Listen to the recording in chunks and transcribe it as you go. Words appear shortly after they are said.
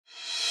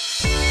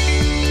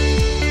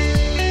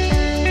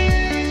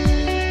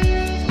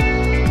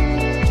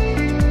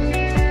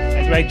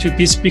like to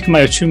bespeak my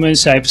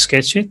achievements I've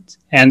sketched,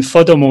 and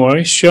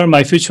furthermore, share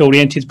my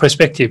future-oriented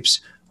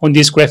perspectives on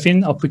this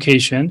graphene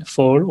application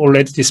for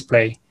OLED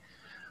display.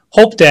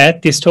 Hope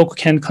that this talk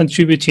can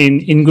contribute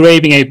in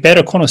engraving a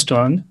better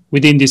cornerstone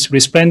within this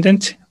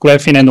resplendent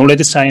graphene and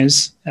OLED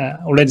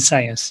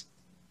science.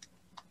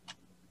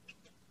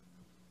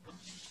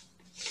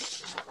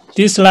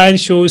 This slide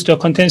shows the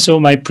contents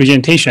of my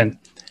presentation.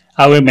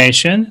 I will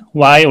mention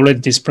why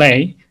OLED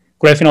display,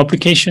 graphene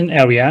application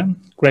area,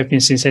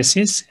 graphene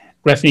synthesis,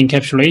 graphene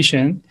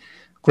encapsulation,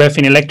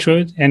 graphene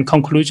electrode, and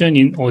conclusion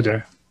in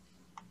order.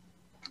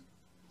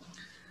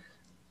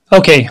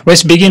 Okay,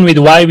 let's begin with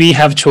why we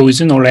have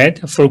chosen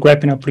OLED for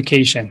graphene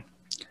application.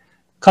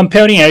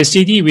 Comparing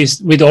LCD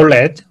with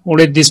OLED,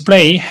 OLED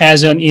display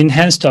has an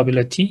enhanced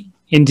ability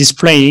in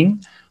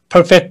displaying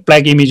perfect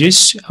black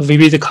images,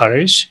 vivid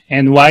colors,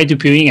 and wide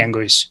viewing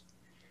angles.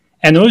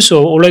 And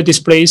also, OLED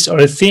displays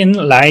are thin,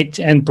 light,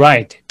 and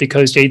bright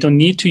because they don't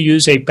need to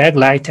use a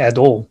backlight at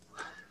all.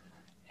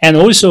 And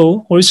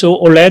also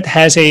OLED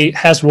has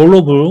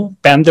rollable,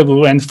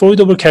 bendable, and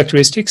foldable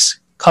characteristics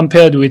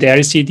compared with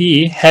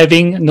LCD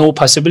having no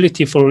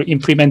possibility for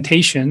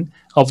implementation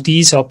of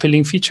these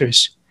appealing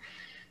features.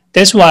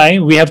 That's why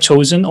we have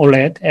chosen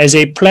OLED as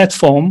a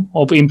platform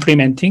of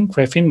implementing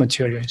graphene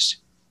materials.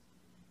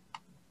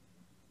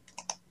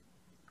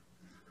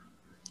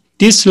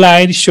 This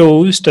slide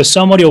shows the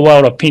summary of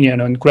our opinion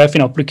on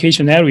graphene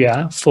application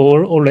area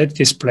for OLED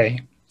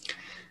display.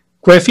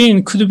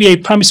 Graphene could be a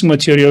promising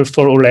material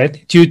for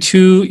OLED due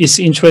to its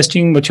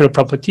interesting material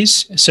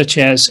properties such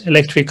as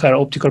electrical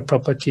optical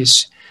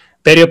properties,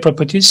 barrier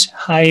properties,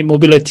 high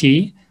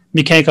mobility,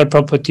 mechanical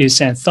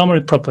properties, and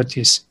thermal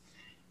properties.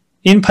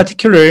 In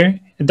particular,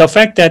 the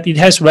fact that it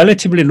has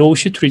relatively low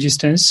sheet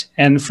resistance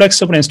and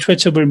flexible and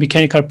stretchable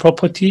mechanical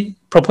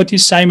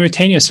properties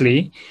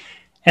simultaneously,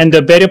 and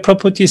the barrier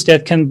properties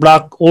that can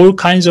block all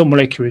kinds of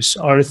molecules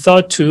are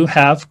thought to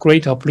have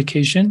great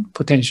application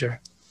potential.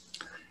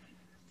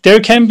 There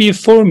can be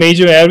 4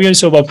 major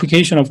areas of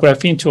application of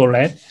graphene to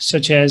OLED,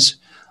 such as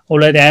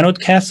OLED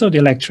anode cathode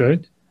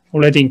electrode,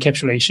 OLED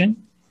encapsulation,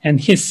 and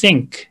heat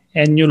sink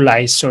and new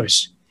light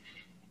source.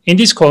 In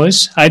this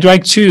course, I'd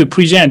like to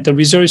present the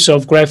results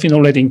of graphene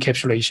OLED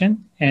encapsulation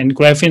and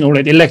graphene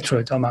OLED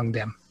electrode among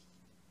them.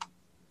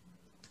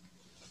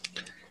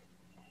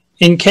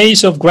 In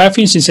case of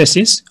graphene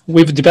synthesis,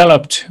 we've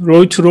developed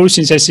roll-to-roll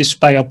synthesis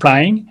by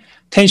applying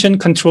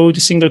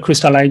tension-controlled single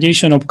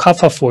crystallization of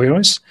copper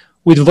foils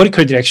with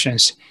vertical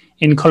directions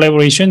in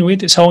collaboration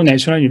with Seoul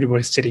National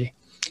University.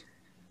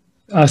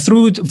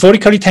 Through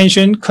vertically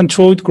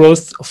tension-controlled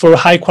growth for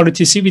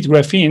high-quality CVD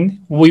graphene,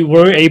 we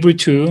were able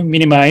to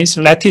minimize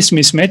lattice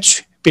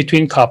mismatch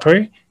between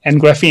copper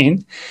and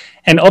graphene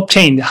and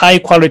obtained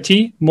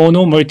high-quality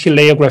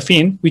mono-multi-layer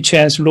graphene, which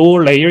has low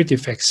layer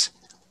defects.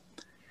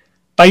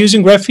 By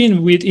using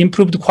graphene with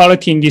improved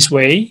quality in this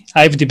way,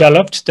 I've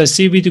developed the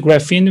CVD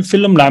graphene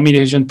film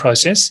lamination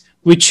process,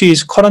 which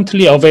is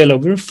currently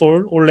available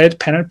for OLED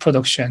panel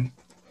production.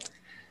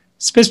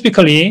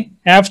 Specifically,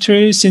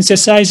 after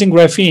synthesizing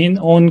graphene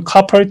on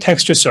copper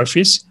texture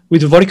surface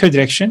with vertical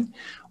direction,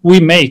 we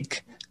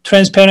make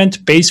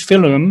transparent base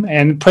film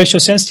and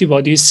pressure-sensitive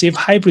adhesive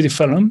hybrid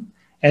film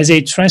as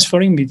a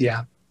transferring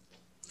media.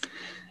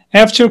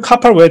 After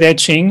copper wet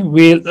etching,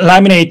 we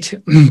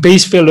laminate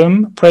base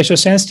film,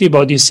 pressure-sensitive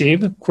adhesive,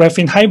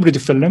 graphene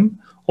hybrid film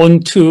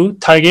onto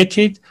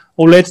targeted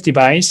OLED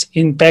device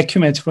in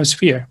vacuum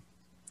atmosphere.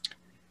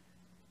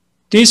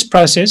 This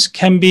process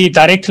can be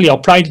directly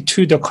applied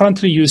to the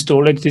currently used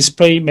OLED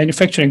display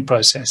manufacturing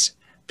process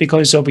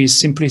because of its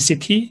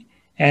simplicity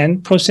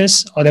and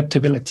process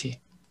adaptability.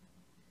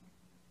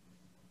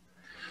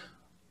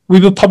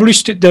 We've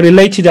published the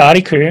related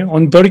article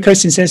on vertical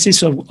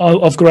synthesis of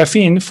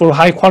graphene for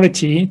high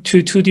quality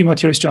to 2D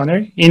Materials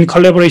Journal in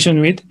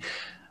collaboration with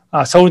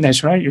Seoul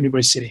National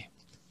University.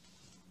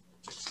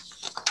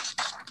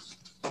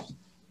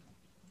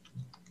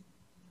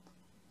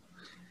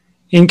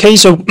 In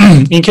case of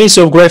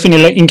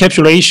graphene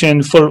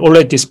encapsulation for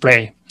OLED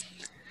display,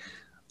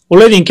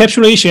 OLED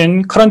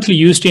encapsulation currently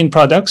used in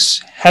products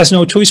has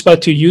no choice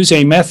but to use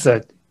a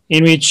method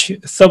in which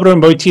several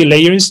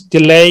multi-layers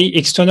delay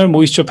external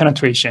moisture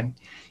penetration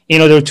in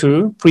order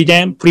to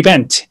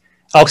prevent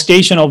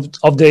oxidation of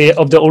the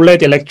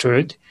OLED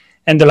electrode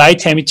and the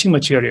light-emitting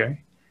material.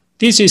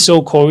 This is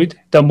so-called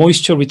the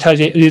moisture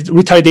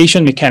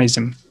retardation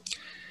mechanism.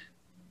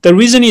 The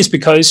reason is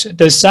because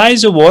the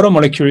size of water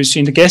molecules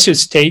in the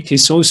gaseous state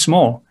is so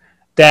small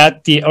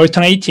that the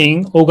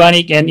alternating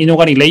organic and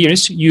inorganic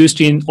layers used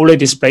in OLED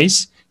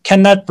displays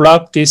cannot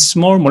block this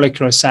small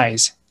molecular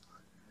size.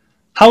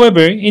 However,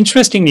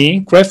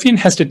 interestingly, graphene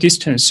has the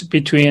distance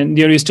between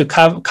nearest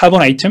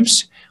carbon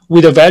atoms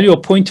with a value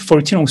of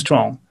 0.14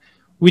 angstrom,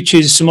 which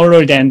is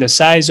smaller than the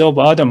size of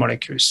other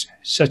molecules,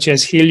 such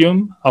as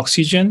helium,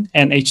 oxygen,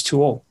 and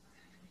H2O.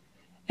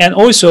 And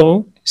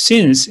also,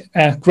 since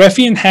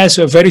graphene has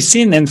a very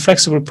thin and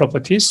flexible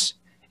properties,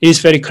 it is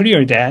very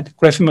clear that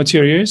graphene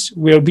materials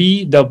will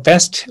be the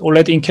best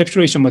OLED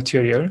encapsulation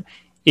material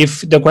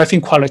if the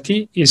graphene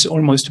quality is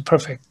almost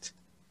perfect.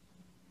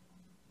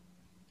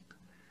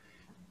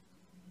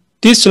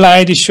 This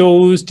slide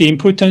shows the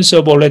importance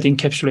of OLED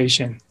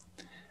encapsulation.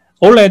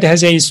 OLED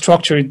has a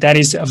structure that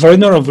is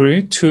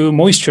vulnerable to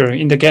moisture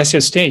in the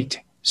gaseous state.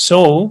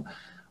 So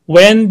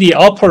when the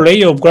upper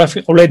layer of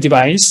OLED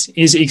device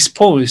is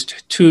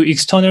exposed to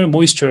external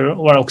moisture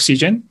or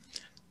oxygen,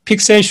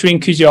 pixel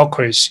shrinkage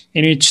occurs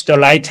in which the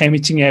light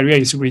emitting area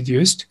is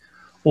reduced,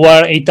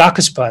 or a dark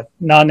spot,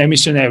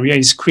 non-emission area,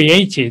 is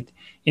created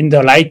in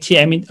the light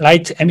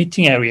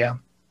emitting area.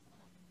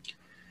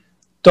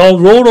 The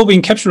role of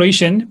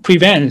encapsulation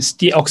prevents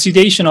the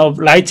oxidation of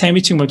light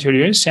emitting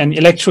materials and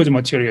electrode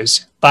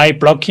materials by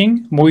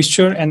blocking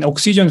moisture and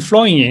oxygen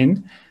flowing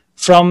in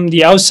from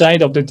the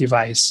outside of the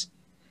device.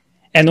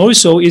 And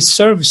also it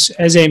serves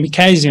as a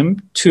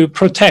mechanism to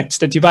protect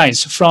the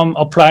device from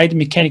applied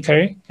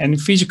mechanical and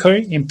physical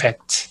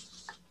impact.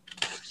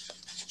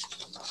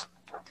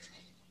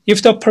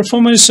 If the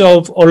performance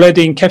of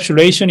OLED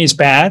encapsulation is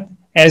bad,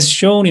 as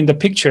shown in the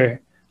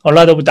picture, a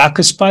lot of dark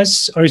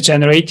spots are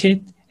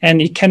generated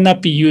and it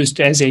cannot be used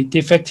as a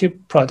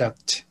defective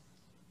product.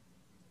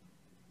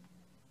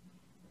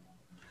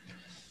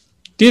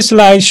 This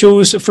slide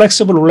shows a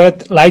flexible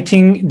OLED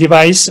lighting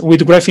device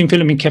with graphene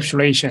film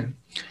encapsulation.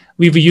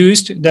 We've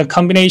used the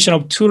combination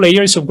of 2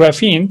 layers of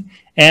graphene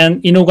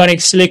and inorganic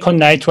silicon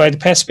nitride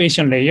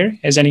passivation layer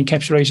as an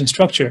encapsulation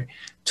structure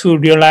to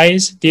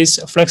realize this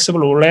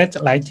flexible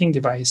OLED lighting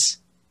device.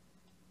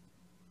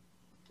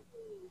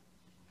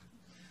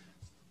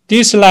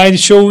 This slide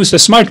shows a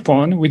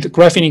smartphone with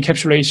graphene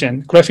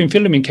encapsulation, graphene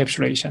film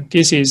encapsulation.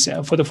 This is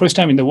for the first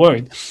time in the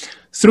world.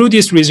 Through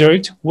this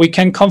result, we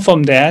can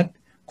confirm that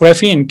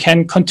graphene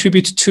can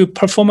contribute to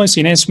performance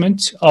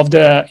enhancement of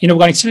the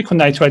inorganic silicon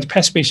nitride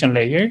passivation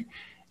layer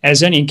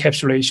as an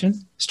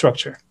encapsulation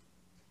structure.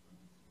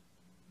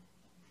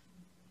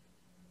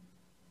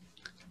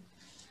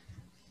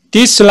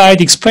 This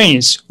slide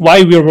explains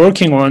why we are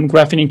working on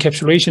graphene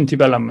encapsulation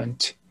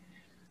development.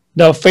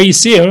 The phase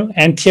seal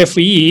and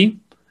TFE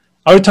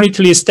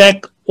alternately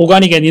stack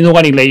organic and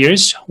inorganic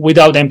layers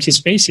without empty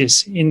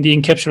spaces in the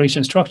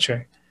encapsulation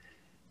structure.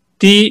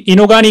 The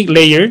inorganic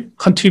layer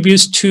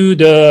contributes to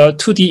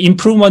the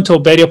improvement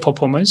of barrier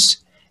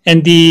performance,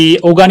 and the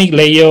organic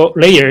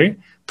layer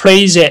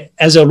plays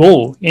as a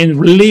role in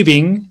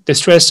relieving the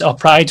stress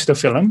applied to the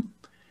film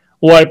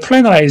while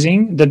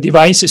planarizing the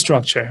device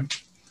structure.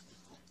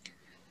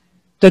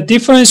 The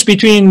difference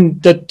between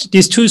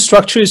these two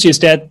structures is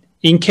that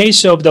in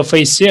case of the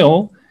phase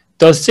seal,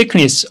 the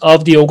thickness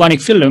of the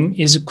organic film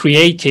is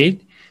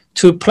created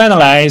to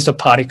planarize the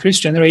particles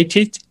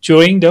generated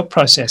during the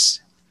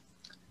process.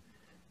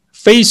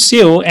 Phase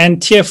seal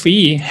and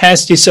TFE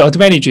has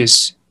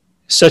disadvantages,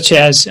 such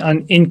as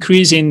an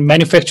increase in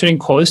manufacturing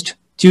cost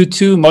due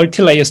to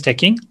multi-layer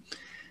stacking,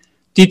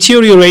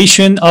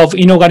 deterioration of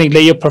inorganic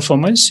layer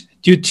performance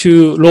due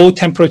to low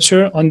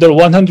temperature under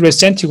 100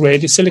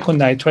 centigrade silicon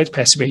nitride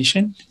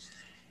passivation,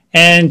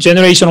 and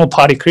generation of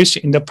particles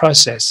in the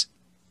process.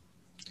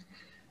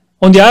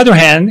 On the other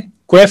hand,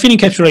 graphene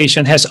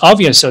encapsulation has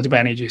obvious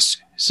advantages,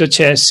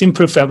 such as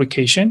simple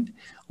fabrication,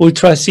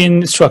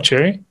 ultra-thin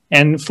structure,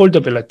 and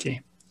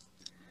foldability.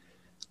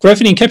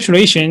 Graphene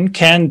encapsulation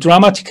can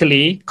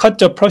dramatically cut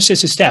the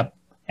process step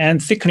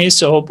and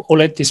thickness of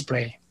OLED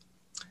display.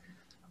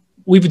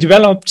 We've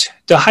developed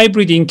the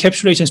hybrid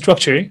encapsulation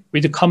structure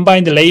with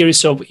combined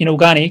layers of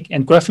inorganic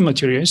and graphene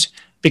materials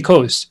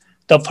because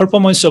the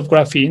performance of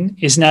graphene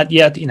is not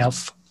yet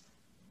enough.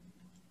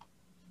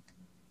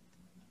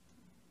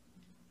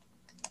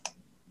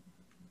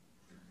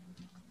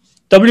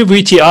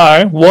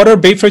 WVTR, water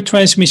vapor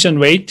transmission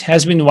rate,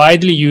 has been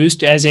widely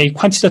used as a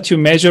quantitative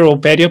measure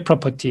of barrier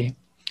property.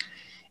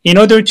 In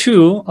order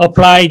to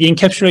apply the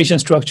encapsulation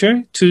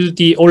structure to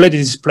the OLED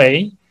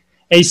display,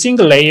 a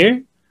single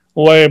layer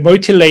or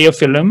multi-layer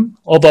film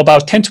of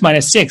about 10 to the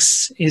minus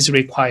 6 is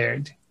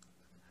required.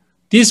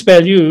 This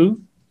value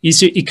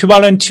is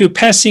equivalent to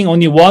passing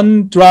only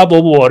 1 drop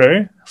of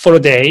water for a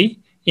day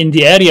in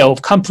the area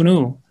of Camp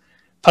Nou,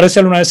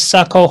 Barcelona's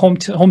soccer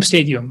home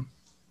stadium.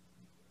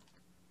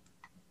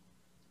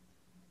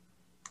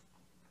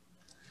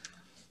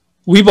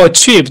 We've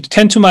achieved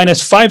 10 to the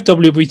minus 5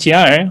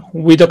 WVTR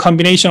with a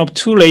combination of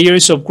 2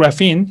 layers of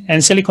graphene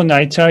and silicon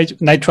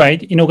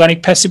nitride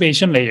inorganic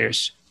passivation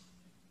layers.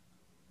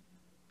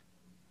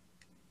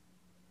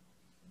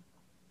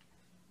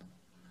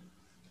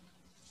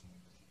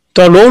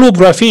 The role of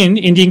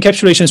graphene in the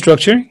encapsulation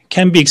structure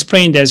can be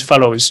explained as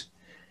follows.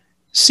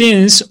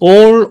 Since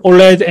all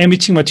OLED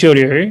emitting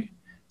material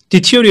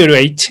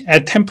deteriorate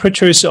at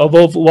temperatures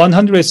above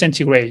 100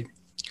 centigrade,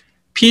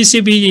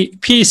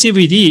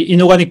 PCVD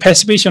inorganic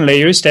passivation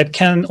layers that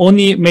can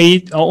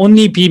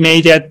only be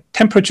made at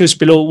temperatures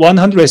below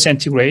 100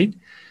 centigrade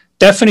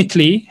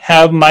definitely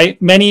have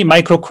many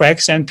micro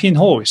cracks and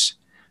pinholes,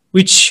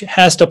 which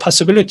has the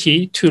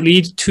possibility to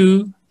lead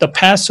to the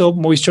path of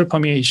moisture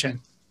permeation.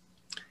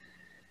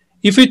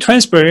 If we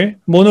transfer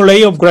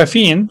monolayer of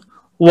graphene,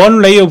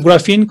 1 layer of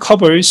graphene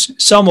covers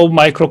some of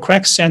micro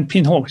cracks and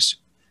pinholes,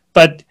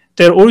 but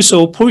there are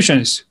also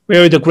portions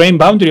where the grain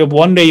boundary of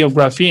one layer of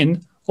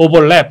graphene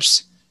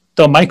overlaps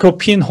the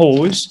micropin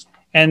holes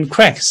and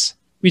cracks,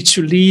 which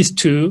leads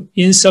to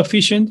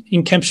insufficient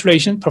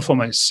encapsulation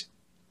performance.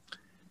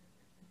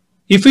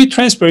 If we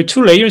transfer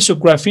 2 layers of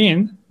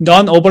graphene,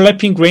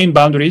 non-overlapping grain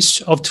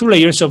boundaries of 2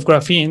 layers of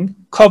graphene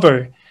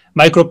cover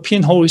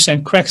micropin holes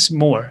and cracks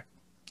more.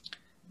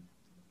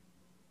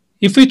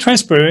 If we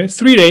transfer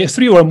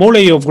 3 or more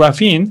layers of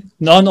graphene,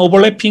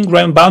 non-overlapping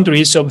grain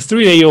boundaries of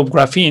 3 layers of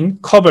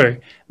graphene cover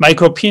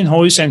micropin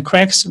holes and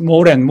cracks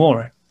more and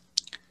more.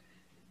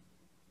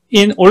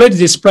 In OLED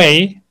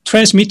display,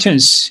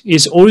 transmittance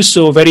is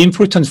also a very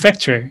important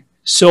factor,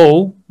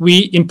 so we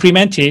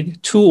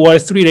implemented 2 or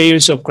 3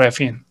 layers of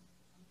graphene.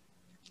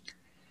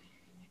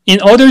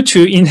 In order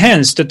to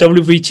enhance the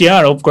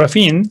WVTR of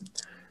graphene,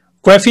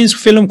 graphene's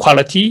film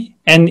quality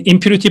and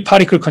impurity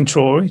particle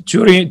control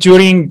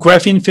during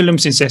graphene film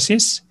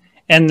synthesis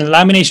and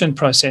lamination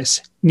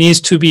process needs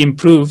to be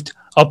improved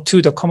up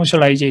to the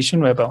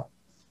commercialization level.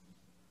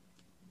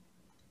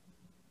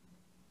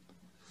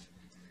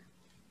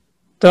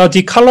 The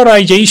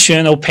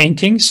decolorization of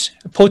paintings,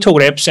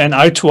 photographs, and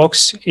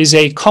artworks is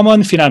a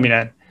common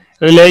phenomenon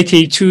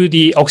related to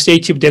the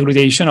oxidative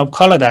degradation of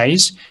color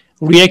dyes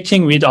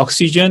reacting with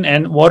oxygen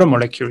and water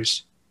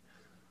molecules.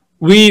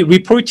 We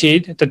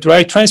reported the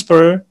dry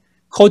transfer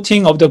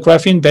coating of the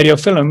graphene barrier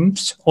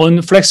films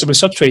on flexible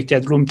substrate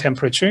at room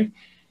temperature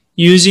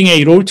using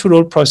a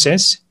roll-to-roll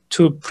process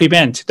to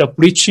prevent the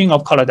bleaching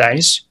of color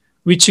dyes,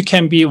 which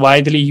can be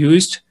widely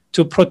used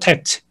to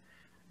protect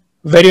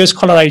various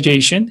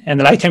colorization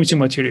and light-emitting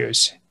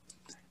materials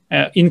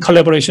in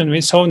collaboration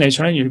with Seoul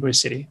National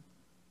University.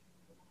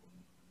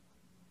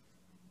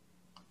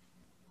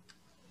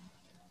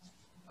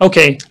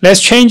 Okay,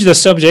 let's change the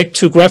subject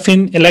to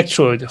graphene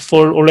electrode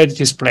for OLED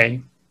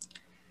display.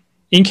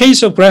 In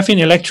case of graphene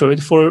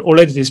electrode for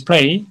OLED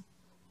display,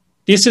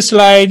 this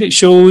slide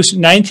shows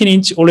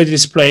 19-inch OLED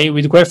display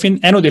with graphene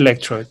anode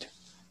electrode.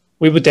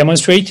 We've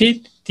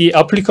demonstrated the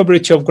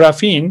applicability of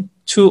graphene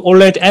to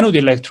OLED anode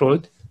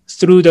electrode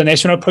through the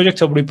National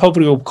Project of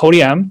Republic of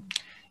Korea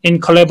in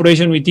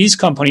collaboration with these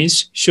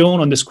companies shown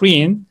on the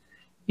screen,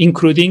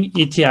 including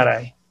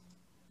ETRI.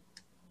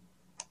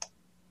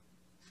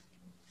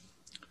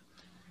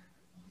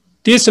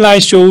 This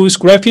slide shows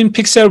graphene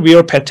pixel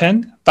wear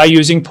pattern by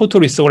using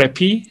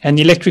photolithography and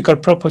electrical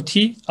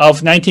property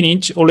of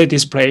 19-inch OLED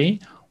display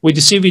with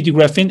CVD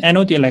graphene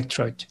anode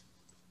electrode.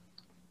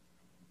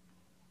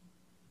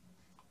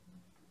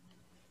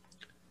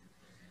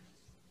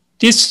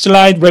 This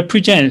slide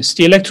represents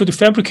the electrode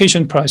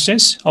fabrication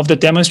process of the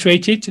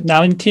demonstrated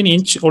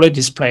 19-inch OLED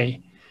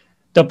display.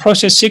 The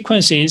process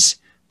sequence is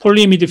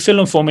polyimide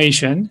film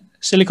formation,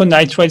 silicon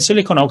nitride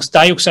silicon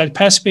dioxide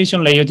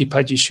passivation layer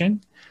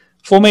deposition,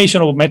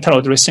 formation of metal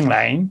addressing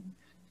line,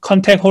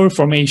 contact hole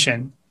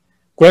formation,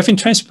 graphene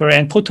transfer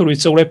and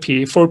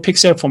photolithography for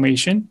pixel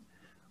formation,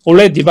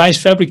 OLED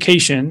device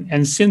fabrication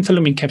and thin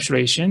film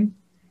encapsulation,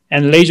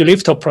 and laser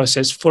liftoff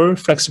process for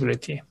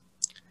flexibility.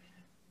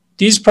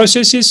 These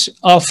processes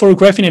for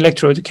graphene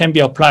electrode can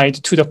be applied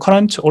to the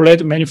current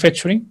OLED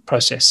manufacturing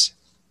process.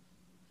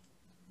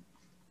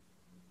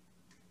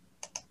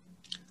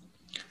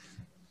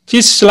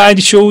 This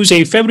slide shows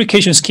a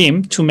fabrication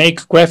scheme to make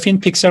graphene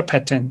pixel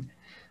pattern.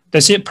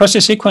 The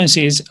process sequence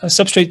is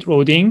substrate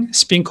loading,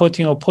 spin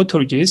coating of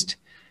photoresist,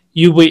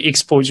 UV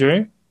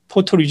exposure,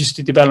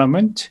 photoresist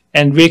development,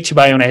 and reactive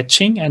ion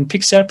etching and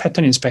pixel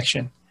pattern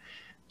inspection.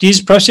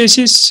 These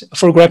processes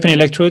for graphene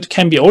electrode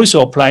can be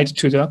also applied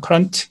to the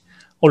current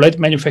OLED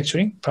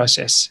manufacturing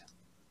process.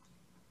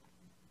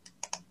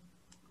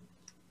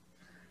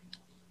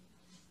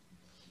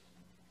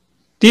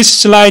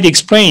 This slide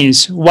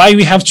explains why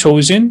we have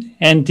chosen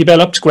and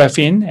developed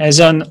graphene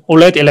as an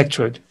OLED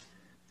electrode.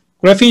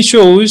 Graphene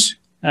shows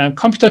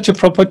computative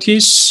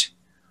properties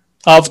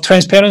of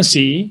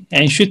transparency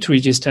and sheet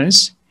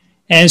resistance,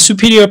 and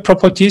superior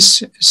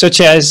properties such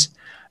as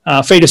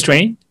phase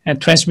strain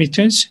and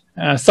transmittance,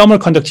 thermal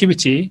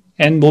conductivity,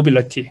 and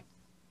mobility.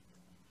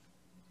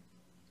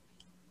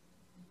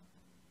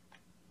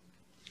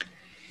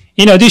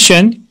 In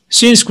addition,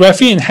 since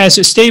graphene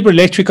has stable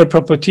electrical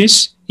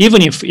properties,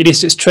 even if it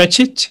is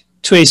stretched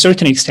to a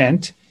certain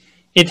extent,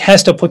 it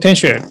has the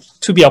potential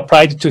to be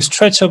applied to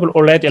stretchable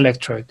OLED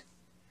electrode.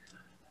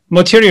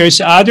 Materials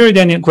other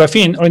than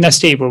graphene are not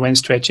stable when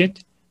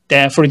stretched.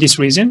 For this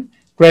reason,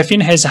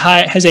 graphene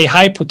has a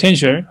high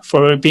potential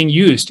for being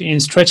used in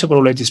stretchable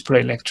OLED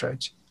display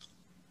electrodes.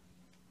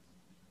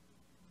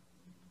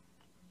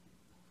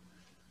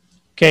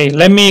 Okay,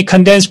 let me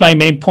condense my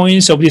main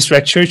points of this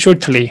lecture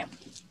shortly.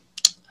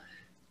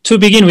 To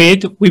begin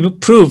with, we've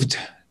proved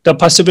the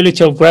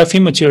possibility of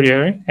graphene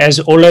material as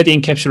OLED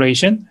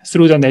encapsulation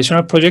through the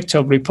National Project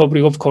of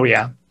Republic of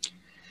Korea.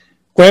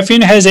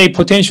 Graphene has a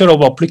potential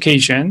of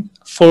application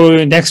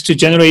for next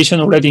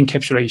generation OLED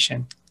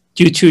encapsulation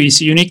due to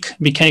its unique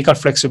mechanical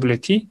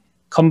flexibility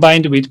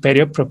combined with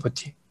barrier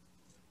property.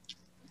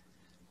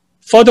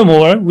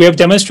 Furthermore, we have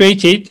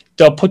demonstrated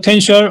the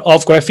potential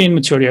of graphene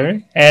material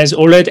as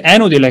OLED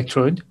anode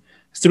electrode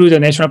through the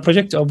national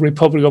project of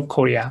Republic of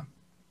Korea.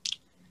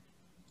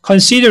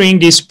 Considering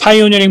this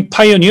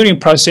pioneering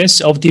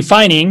process of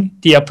defining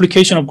the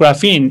application of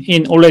graphene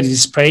in OLED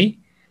display,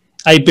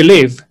 I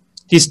believe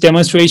this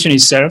demonstration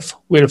itself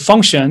will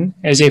function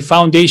as a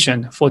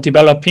foundation for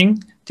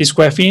developing this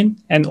graphene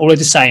and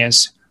OLED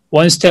science,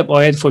 one step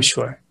ahead for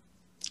sure.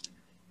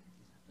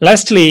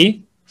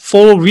 Lastly,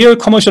 for real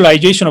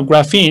commercialization of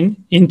graphene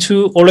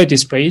into OLED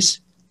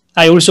displays,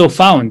 I also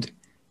found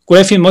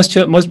graphene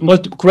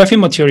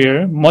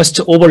material must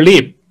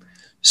overleap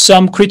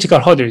some critical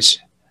hurdles,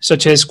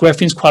 such as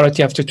graphene's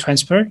quality after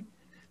transfer,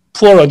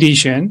 poor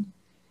adhesion,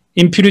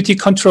 impurity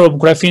control of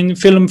graphene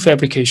film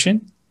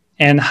fabrication,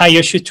 and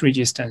higher shoot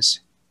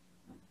resistance.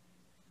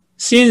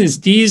 Since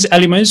these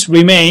elements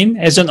remain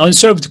as an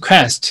unsolved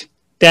quest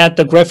that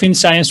the graphene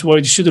science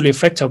world should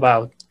reflect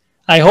about,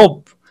 I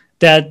hope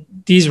that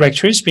these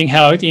lectures being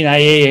held in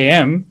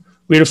IAAM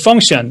will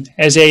function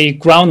as a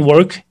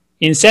groundwork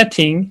in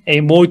setting a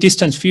more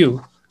distant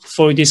view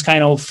for this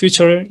kind of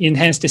future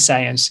enhanced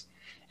science.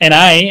 And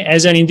I,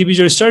 as an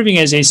individual serving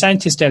as a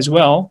scientist as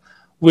well,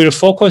 will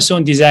focus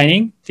on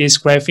designing this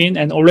graphene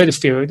and OLED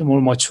field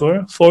more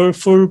mature for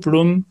full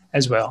bloom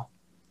as well.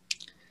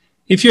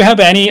 If you have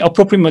any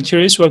appropriate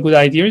materials or good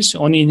ideas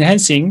on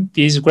enhancing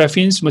these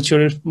graphene's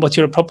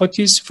material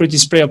properties for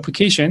display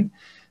application,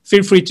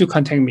 feel free to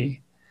contact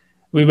me.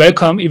 We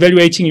welcome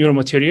evaluating your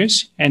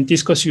materials and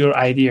discuss your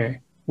idea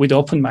with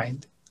open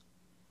mind.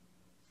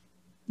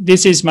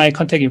 This is my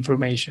contact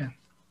information.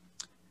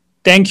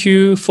 Thank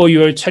you for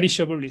your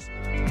cherishable listening.